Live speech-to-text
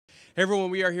Hey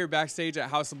everyone, we are here backstage at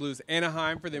House of Blues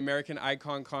Anaheim for the American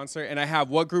Icon concert, and I have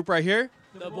what group right here?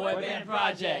 The Boy Band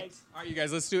Project. All right, you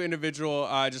guys, let's do individual,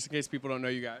 just in case people don't know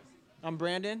you guys. I'm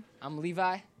Brandon. I'm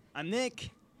Levi. I'm Nick.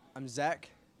 I'm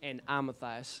Zach. And I'm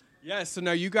Matthias. Yes, so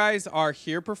now you guys are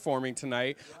here performing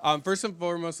tonight. First and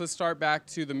foremost, let's start back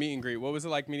to the meet and greet. What was it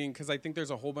like meeting, because I think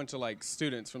there's a whole bunch of like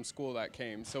students from school that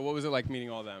came, so what was it like meeting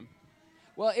all of them?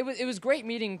 Well, it was great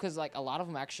meeting because like a lot of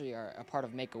them actually are a part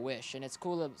of Make-A-Wish, and it's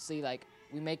cool to see like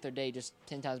we make their day just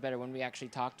 10 times better when we actually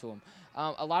talk to them.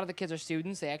 A lot of the kids are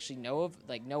students; they actually know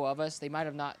of us. They might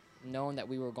have not known that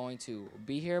we were going to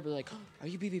be here, but like, are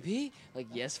you BBP? Like,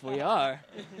 yes, we are.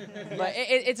 But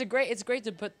it's great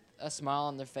to put a smile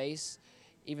on their face,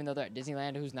 even though they're at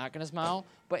Disneyland, who's not gonna smile.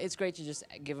 But it's great to just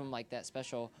give them like that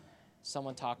special.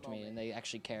 Someone talked to me and they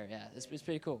actually care. Yeah, it's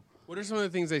pretty cool. What are some of the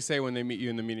things they say when they meet you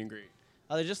in the meet and greet?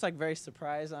 They're just like very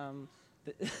surprised.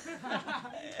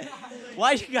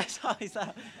 Why do you guys always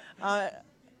laugh?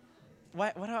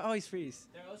 Why do I always freeze?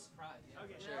 They're always surprised.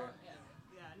 Okay, sure.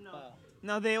 Yeah, no.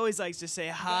 No, they always like to say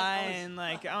hi and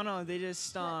like I don't know. They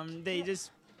just Can I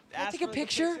ask take a for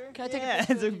picture? Can I take a yeah,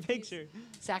 picture? it's a picture.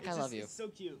 Zach, I love you. It's so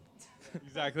cute.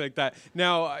 Exactly like that.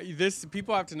 Now,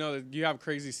 people have to know that you have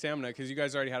crazy stamina because you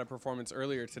guys already had a performance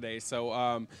earlier today.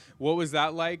 So, what was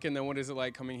that like? And then what is it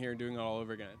like coming here and doing it all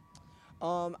over again?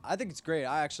 I think it's great.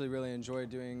 I actually really enjoy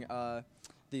doing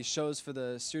these shows for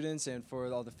the students and for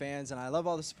all the fans, and I love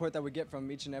all the support that we get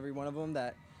from each and every one of them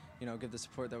that, give the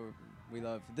support that we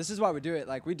love. This is why we do it.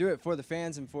 Like, we do it for the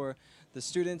fans and for the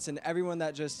students and everyone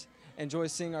that just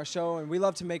enjoys seeing our show, and we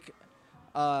love to make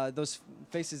those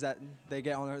faces that they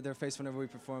get on their face whenever we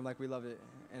perform. Like, we love it,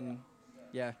 and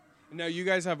yeah. Now, you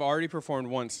guys have already performed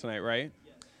once tonight, right?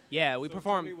 Yeah, we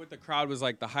performed. Tell me what the crowd was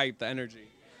like, the hype, the energy.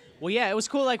 Well, yeah, it was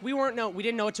cool. Like we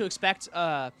didn't know what to expect.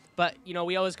 But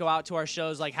we always go out to our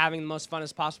shows like having the most fun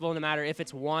as possible, no matter if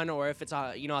it's one or if it's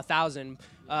 1,000.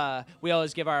 We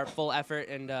always give our full effort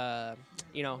and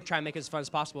try and make it as fun as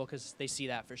possible because they see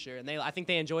that for sure. And I think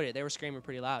they enjoyed it. They were screaming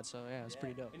pretty loud, so yeah, it was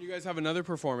pretty dope. And you guys have another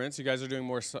performance. You guys are doing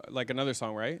more like another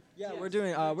song, right? Yeah, we're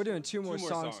doing two more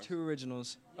songs, 2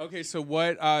 originals. Okay, so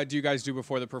what do you guys do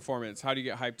before the performance? How do you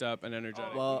get hyped up and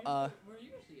energetic? Well, We're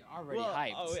usually already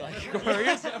hyped. Oh,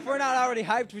 yeah. If we're not already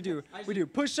hyped, we do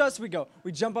push-ups,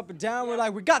 we jump up and down, we're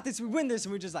like, we got this, we win this,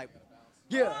 and we just like,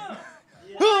 yeah.